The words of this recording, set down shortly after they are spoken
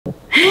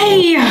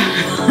Hey!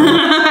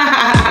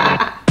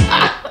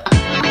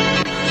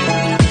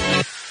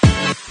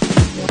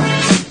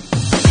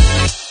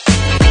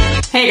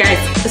 Hey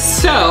guys,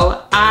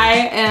 so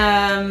I've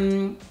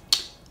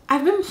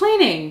been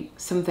planning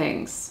some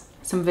things,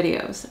 some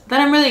videos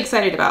that I'm really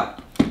excited about.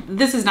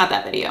 This is not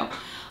that video.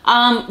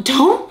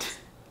 Don't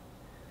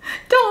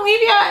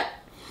leave yet.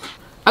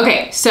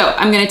 Okay, so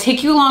I'm gonna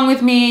take you along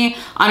with me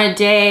on a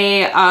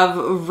day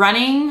of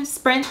running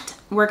sprint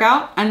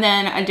workout and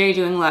then a day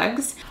doing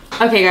legs.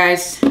 Okay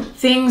guys,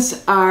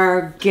 things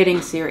are getting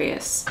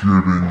serious.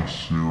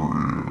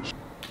 I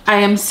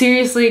am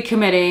seriously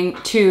committing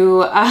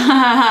to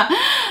a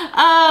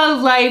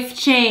life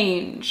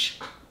change.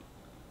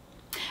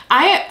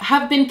 I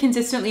have been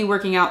consistently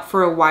working out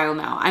for a while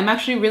now. I'm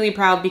actually really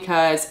proud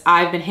because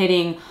I've been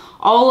hitting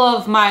all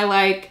of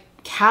my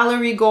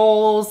calorie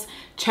goals,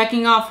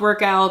 checking off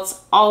workouts,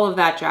 all of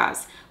that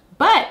jazz.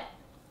 But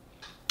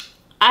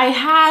I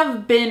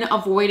have been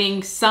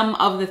avoiding some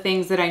of the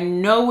things that I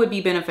know would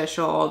be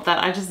beneficial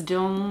that I just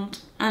don't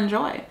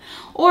enjoy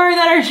or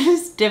that are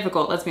just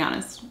difficult, let's be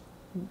honest.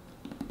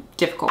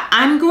 Difficult.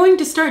 I'm going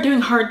to start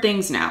doing hard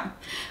things now.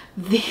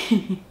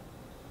 I'm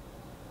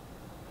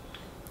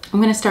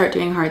gonna start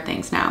doing hard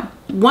things now.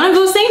 One of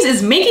those things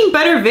is making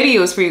better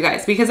videos for you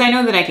guys because I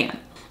know that I can.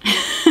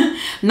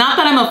 Not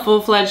that I'm a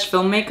full-fledged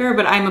filmmaker,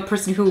 but I'm a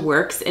person who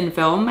works in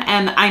film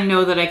and I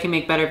know that I can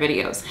make better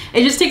videos.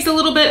 It just takes a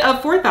little bit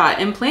of forethought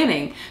and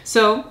planning.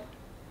 So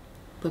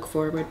look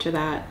forward to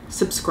that.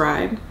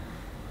 Subscribe.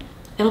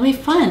 It'll be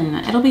fun.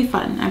 It'll be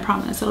fun. I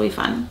promise it'll be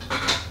fun.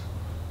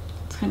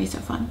 It's gonna be so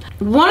fun.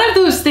 One of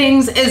those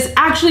things is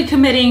actually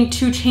committing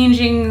to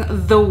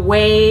changing the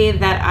way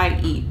that I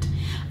eat.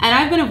 And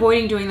I've been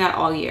avoiding doing that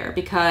all year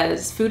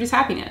because food is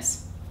happiness.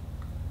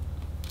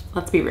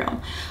 Let's be real.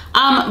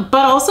 But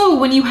also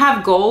when you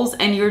have goals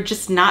and you're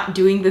just not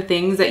doing the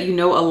things that you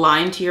know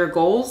align to your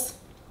goals,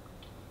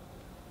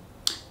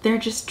 they're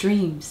just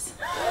dreams.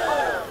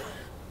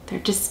 They're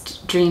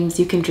just dreams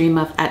you can dream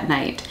of at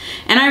night.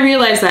 And I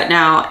realize that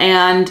now.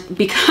 And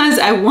because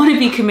I want to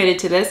be committed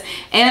to this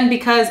and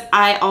because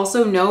I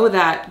also know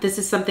that this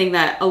is something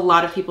that a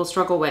lot of people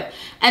struggle with,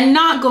 and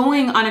not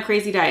going on a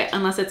crazy diet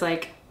unless it's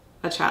like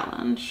a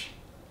challenge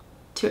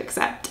to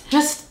accept.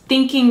 Just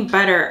thinking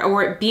better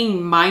or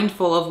being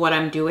mindful of what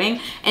I'm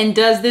doing, and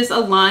does this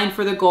align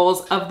for the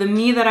goals of the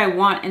me that I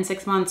want in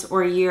 6 months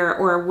or a year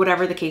or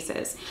whatever the case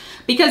is.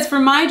 Because for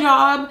my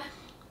job,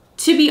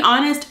 to be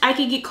honest, I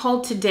could get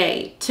called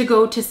today to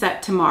go to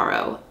set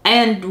tomorrow,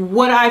 and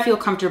would I feel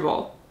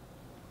comfortable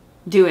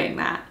doing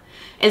that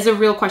is a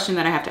real question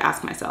that I have to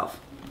ask myself.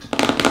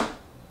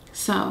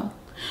 So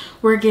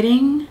we're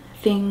getting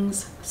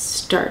things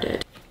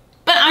started.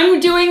 But I'm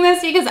doing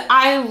this because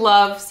I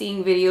love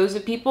seeing videos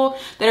of people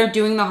that are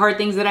doing the hard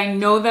things that I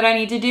know that I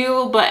need to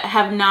do, but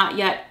have not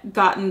yet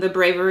gotten the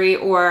bravery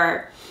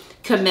or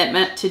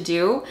commitment to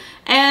do.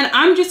 And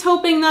I'm just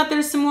hoping that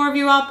there's some more of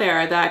you out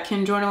there that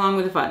can join along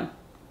with the fun.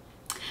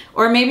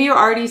 Or maybe you're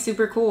already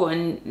super cool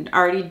and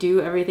already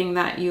do everything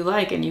that you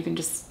like and you can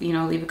just, you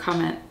know, leave a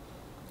comment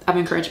of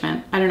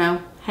encouragement. I don't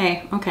know.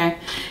 Hey, okay.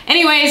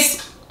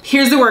 Anyways,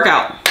 here's the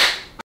workout.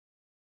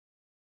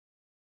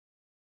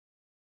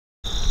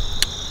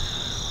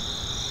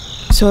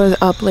 So I was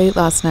up late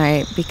last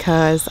night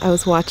because I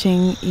was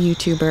watching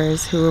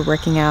YouTubers who were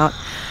working out,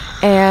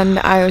 and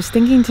I was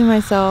thinking to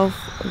myself,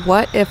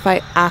 what if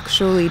I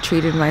actually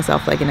treated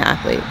myself like an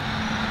athlete?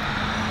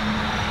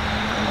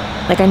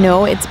 Like, I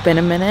know it's been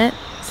a minute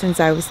since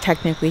I was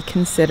technically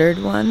considered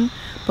one,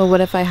 but what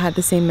if I had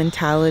the same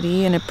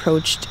mentality and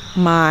approached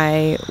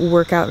my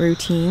workout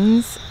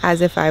routines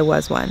as if I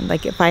was one?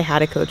 Like if I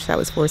had a coach that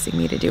was forcing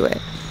me to do it.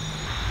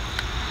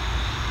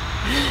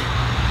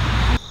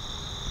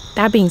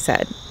 That being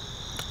said,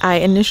 I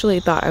initially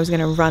thought I was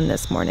gonna run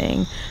this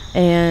morning,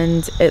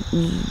 and it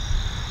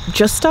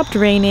just stopped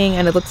raining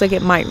and it looks like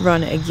it might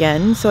run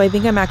again. So I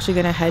think I'm actually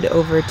gonna head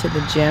over to the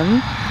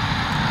gym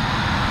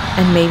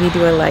and maybe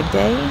do a leg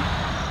day.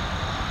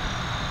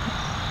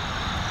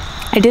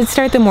 I did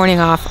start the morning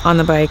off on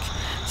the bike.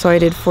 So I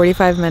did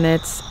 45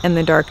 minutes in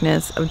the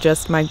darkness of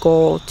just my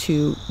goal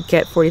to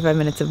get 45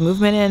 minutes of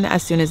movement in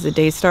as soon as the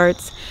day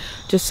starts,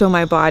 just so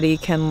my body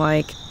can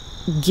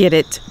get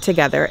it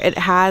together. It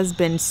has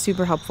been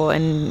super helpful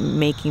in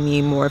making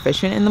me more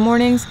efficient in the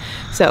mornings.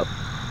 So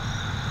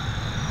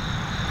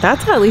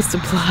that's at least a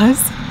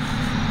plus.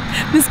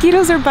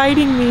 Mosquitoes are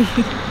biting me.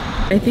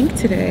 I think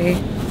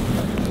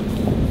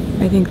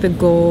the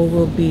goal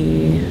will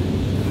be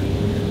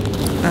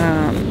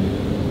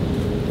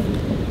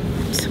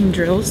some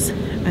drills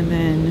and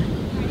then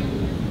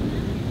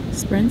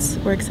sprints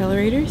or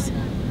accelerators.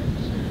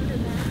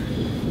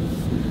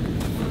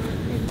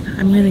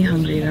 I'm really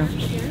hungry though.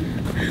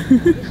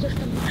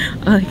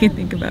 All I can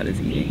think about is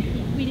eating.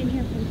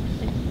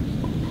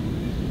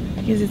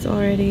 Because it's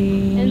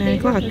already 9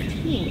 o'clock.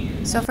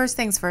 So first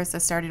things first, I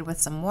started with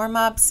some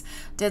warm-ups,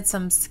 did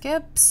some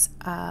skips,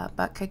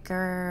 butt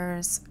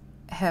kickers,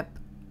 hip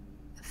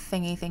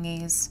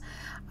thingies,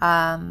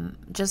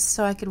 just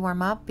so I could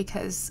warm up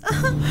because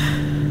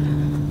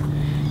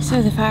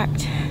So the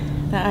fact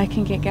that I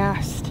can get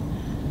gassed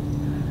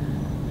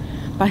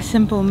by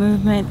simple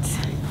movements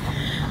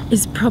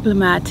is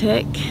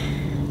problematic.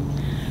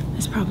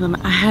 It's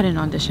I had an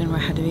audition where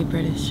I had to be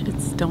British.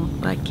 It's don't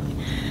like,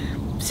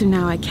 so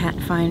now I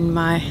can't find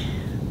my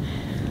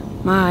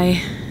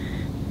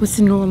what's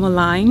the normal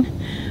line?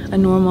 A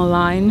normal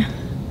line.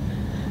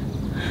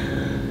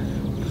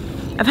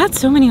 I've had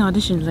so many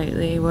auditions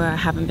lately where I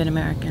haven't been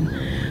American,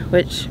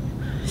 which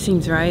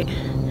seems right,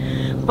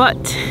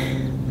 but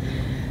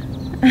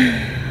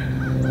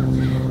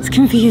it's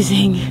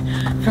confusing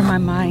for my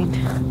mind.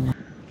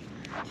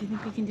 Do you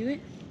think we can do it?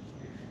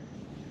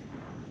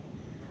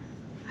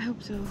 I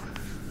hope so.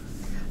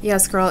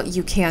 Yes, girl,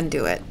 you can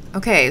do it.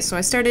 Okay, so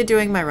I started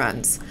doing my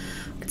runs.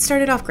 It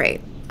started off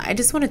great. I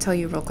just want to tell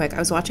you real quick, I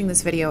was watching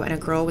this video and a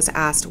girl was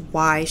asked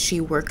why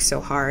she works so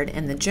hard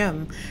in the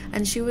gym.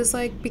 And she was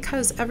like,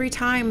 because every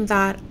time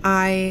that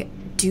I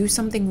do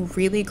something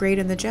really great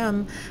in the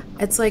gym,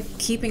 it's like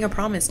keeping a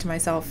promise to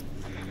myself.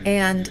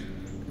 And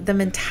the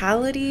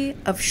mentality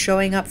of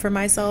showing up for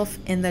myself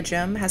in the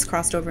gym has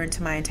crossed over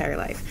into my entire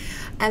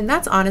life. And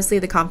that's honestly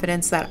the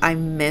confidence that I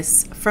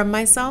miss from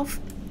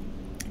myself.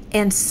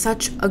 And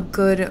such a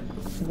good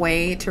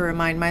way to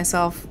remind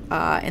myself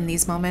in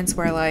these moments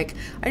where like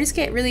I just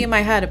get really in my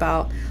head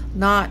about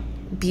not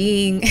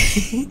being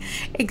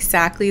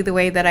exactly the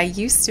way that I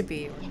used to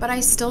be. But I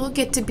still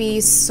get to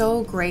be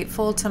so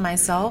grateful to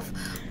myself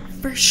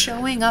for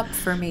showing up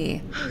for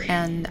me.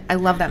 And I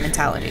love that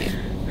mentality.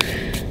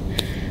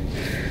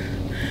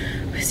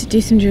 So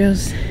do some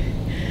drills,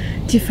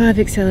 do 5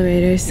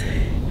 accelerators,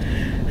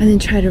 and then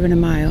try to run a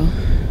mile.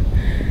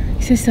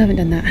 So I still haven't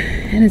done that.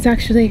 And it's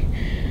actually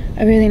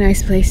a really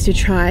nice place to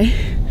try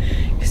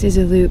because there's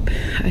a loop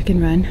I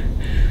can run.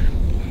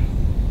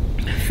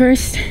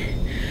 First,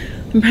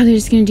 I'm probably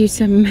just gonna do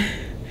some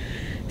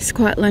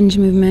squat lunge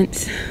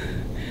movements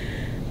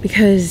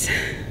because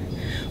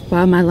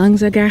while my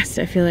lungs are gassed,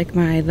 I feel like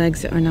my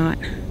legs are not.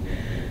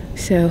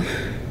 So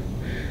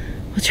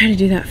we'll try to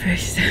do that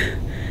first.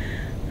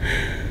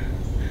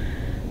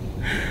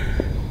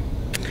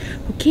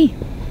 Okay.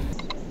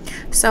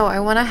 So I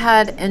went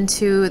ahead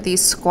into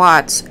these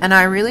squats and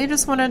I really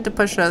just wanted to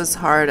push as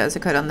hard as I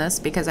could on this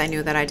because I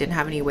knew that I didn't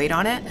have any weight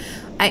on it.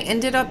 I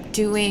ended up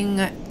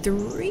doing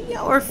 3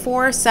 or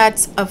 4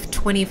 sets of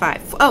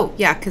 25. Oh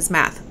yeah, because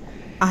math,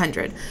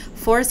 100.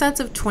 4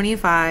 sets of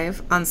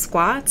 25 on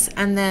squats,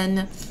 and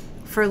then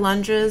for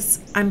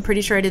lunges, I'm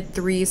pretty sure I did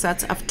 3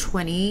 sets of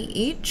 20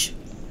 each.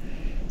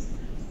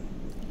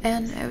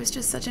 And it was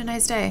just such a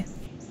nice day.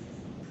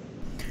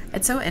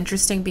 It's so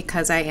interesting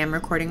because I am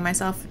recording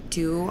myself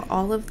do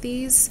all of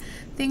these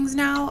things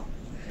now.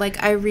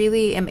 Like, I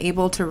really am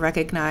able to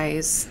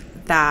recognize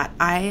that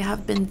I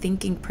have been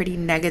thinking pretty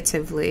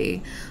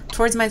negatively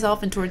towards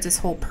myself and towards this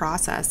whole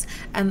process.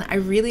 And I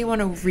really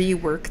want to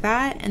rework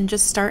that and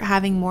just start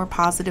having more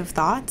positive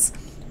thoughts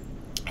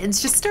and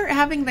just start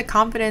having the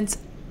confidence,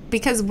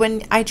 because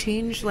when I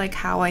change like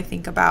how I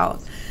think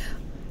about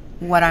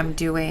what I'm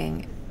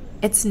doing,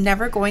 it's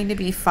never going to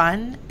be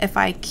fun if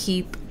I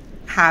keep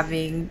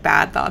having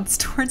bad thoughts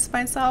towards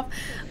myself.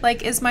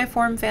 Like, is my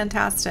form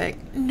fantastic?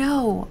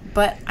 No,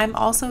 but I'm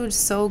also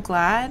so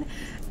glad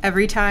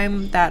every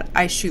time that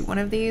I shoot one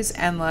of these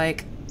and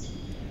like,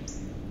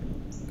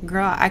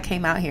 girl, I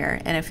came out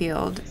here in a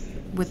field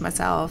with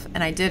myself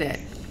and I did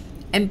it.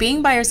 And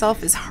being by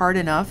yourself is hard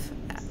enough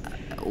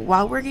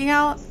while working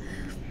out.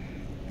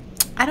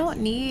 I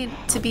don't need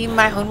to be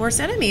my own worst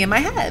enemy in my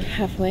head.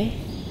 Halfway,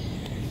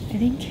 I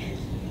think.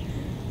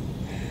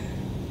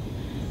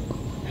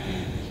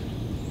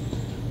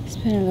 It's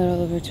been a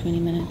little over 20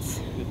 minutes.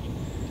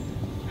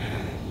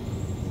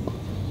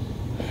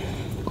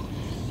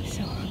 I'm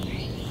so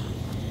hungry.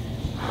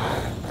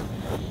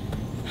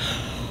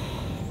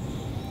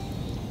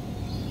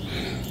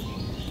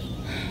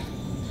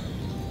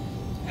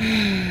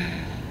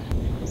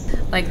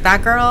 Like,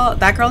 that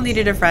girl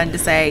needed a friend to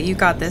say, you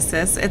got this,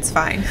 sis, it's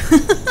fine.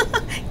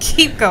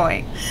 Keep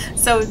going.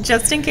 So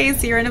just in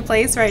case you're in a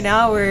place right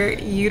now where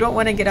you don't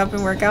want to get up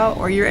and work out,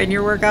 or you're in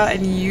your workout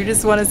and you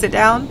just want to sit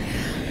down,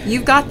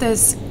 you've got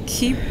this.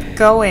 Keep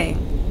going.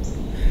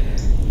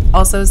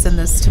 Also, send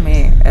this to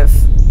me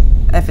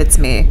if it's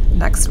me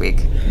next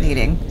week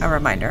needing a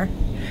reminder.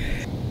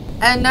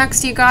 And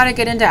next, you gotta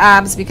get into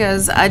abs,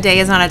 because a day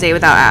is not a day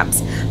without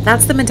abs.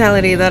 That's the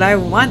mentality that I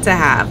want to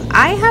have.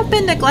 I have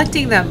been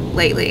neglecting them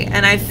lately,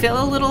 and I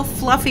feel a little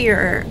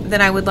fluffier than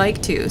I would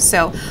like to.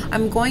 So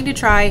I'm going to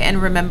try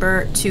and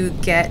remember to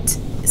get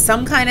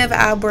some kind of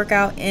ab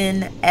workout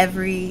in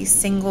every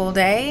single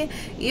day,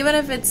 even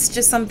if it's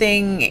just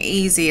something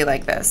easy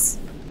like this.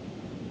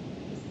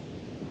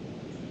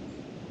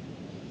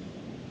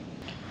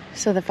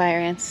 So the fire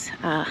ants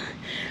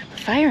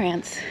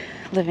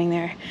living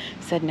there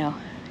said no.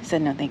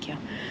 Said no, thank you.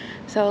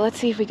 So let's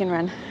see if we can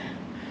run,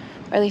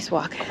 or at least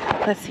walk.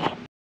 Let's see.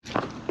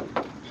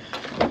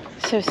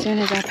 So as soon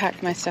as I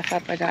packed my stuff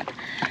up, I got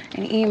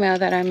an email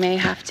that I may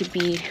have to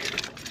be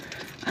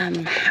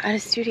at a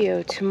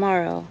studio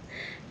tomorrow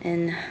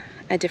in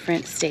a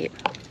different state.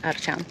 out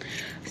of town.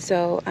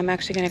 So I'm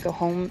actually gonna go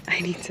home. I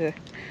need to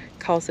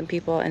call some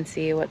people and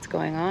see what's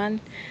going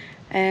on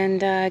and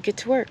get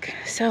to work.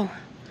 So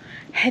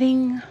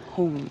heading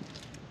home.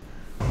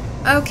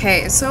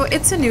 Okay, so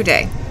it's a new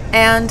day,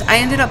 and I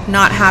ended up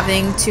not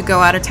having to go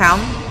out of town.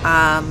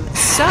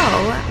 So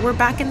we're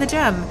back in the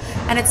gym,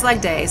 and it's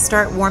leg day.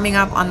 Start warming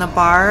up on the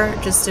bar.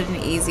 Just did an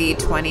easy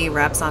 20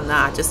 reps on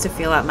that just to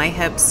feel out my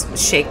hips,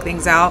 shake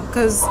things out,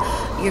 because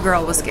your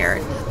girl was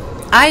scared.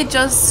 I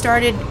just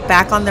started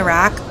back on the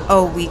rack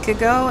a week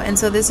ago, and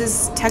so this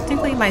is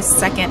technically my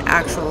second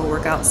actual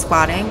workout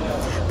squatting,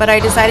 but I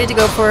decided to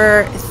go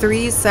for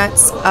 3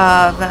 sets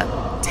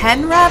of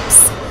 10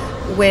 reps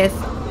with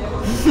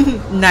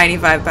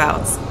 95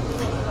 pounds.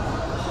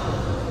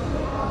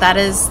 That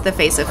is the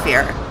face of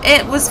fear.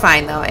 It was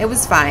fine though. It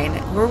was fine.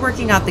 We're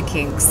working out the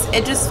kinks.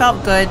 It just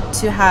felt good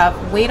to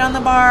have weight on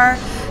the bar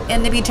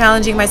and to be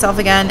challenging myself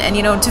again, and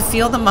you know, to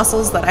feel the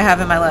muscles that I have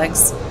in my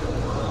legs.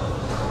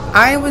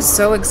 I was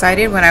so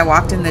excited when I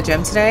walked in the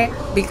gym today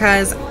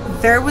because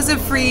there was a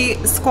free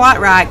squat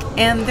rack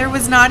and there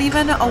was not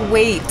even a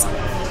weight.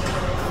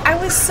 I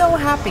was so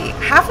happy.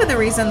 Half of the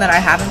reason that I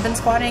haven't been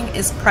squatting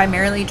is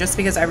primarily just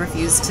because I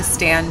refuse to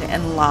stand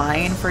in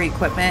line for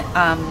equipment.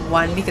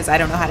 One, because I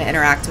don't know how to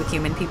interact with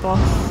human people,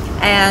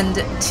 and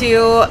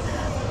two,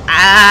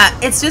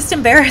 it's just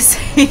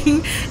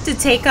embarrassing to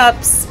take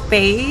up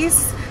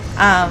space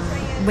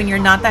when you're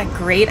not that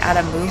great at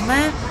a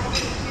movement.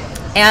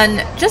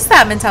 And just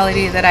that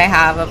mentality that I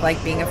have of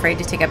like being afraid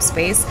to take up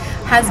space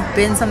has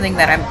been something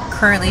that I'm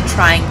currently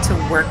trying to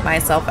work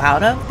myself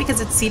out of,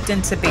 because it's seeped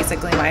into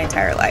basically my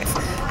entire life.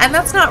 And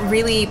that's not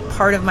really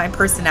part of my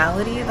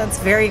personality. That's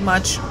very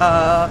much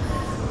a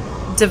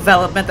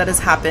development that has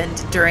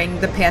happened during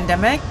the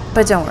pandemic.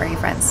 But don't worry,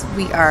 friends,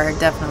 we are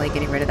definitely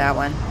getting rid of that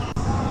one.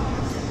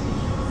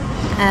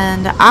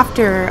 And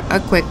after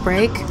a quick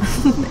break,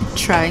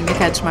 trying to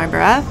catch my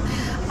breath,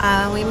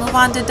 we move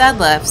on to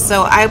deadlifts.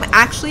 So I'm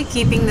actually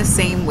keeping the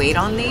same weight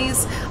on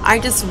these. I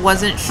just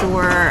wasn't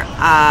sure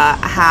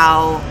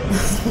how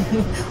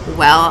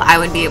well I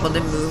would be able to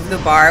move the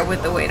bar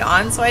with the weight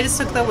on. So I just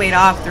took the weight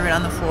off, threw it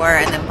on the floor,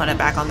 and then put it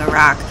back on the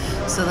rack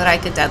so that I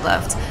could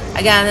deadlift.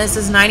 Again, this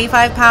is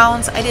 95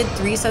 pounds. I did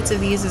 3 sets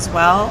of these as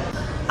well.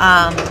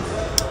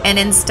 And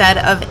instead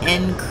of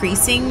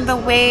increasing the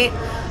weight,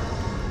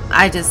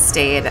 I just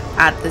stayed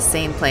at the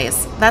same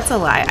place. That's a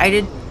lie. I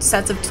did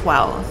sets of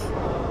 12.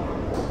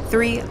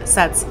 3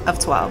 sets of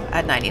 12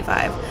 at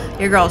 95.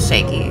 Your girl's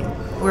shaky.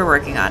 We're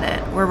working on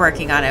it. We're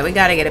working on it. We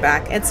gotta get it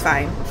back. It's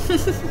fine.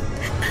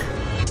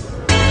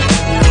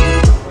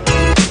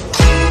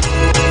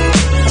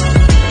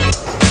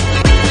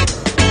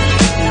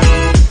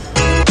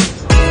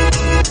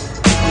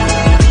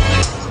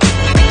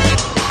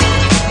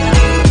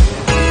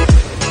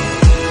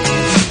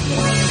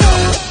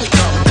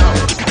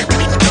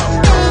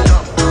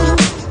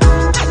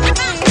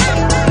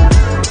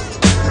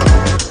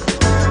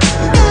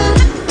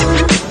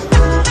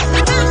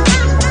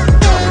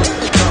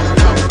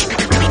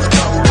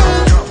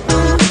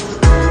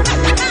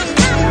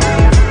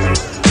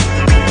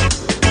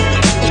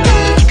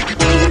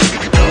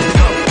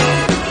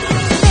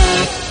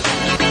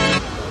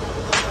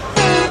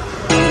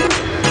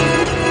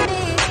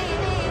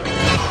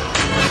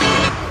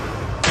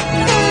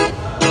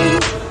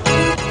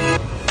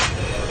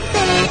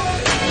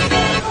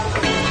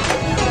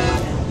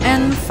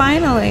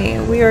 Finally,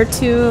 we are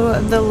to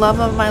the love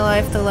of my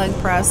life, the leg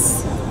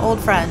press. Old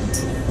friend.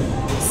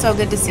 So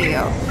good to see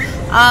you.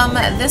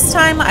 This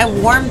time I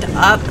warmed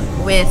up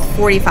with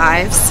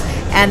 45s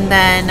and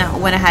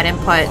then went ahead and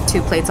put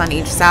 2 plates on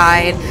each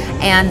side,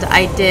 and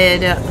I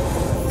did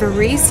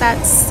 3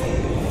 sets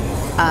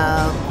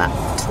of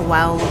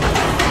 12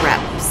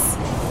 reps.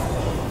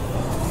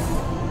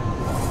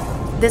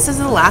 This is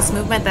the last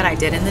movement that I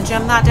did in the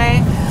gym that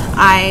day.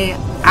 I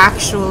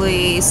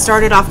actually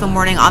started off the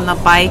morning on the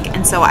bike,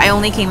 and so I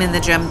only came in the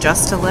gym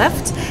just to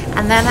lift,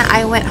 and then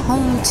I went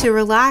home to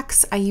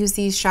relax. I use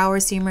these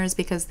shower steamers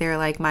because they're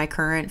like my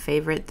current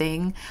favorite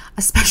thing,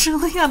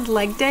 especially on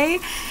leg day,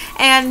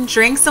 and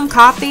drank some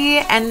coffee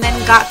and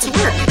then got to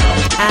work.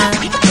 And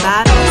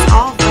that is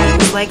all,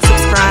 friends. Like,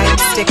 subscribe,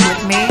 stick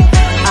with me.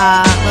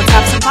 Let's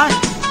have some fun.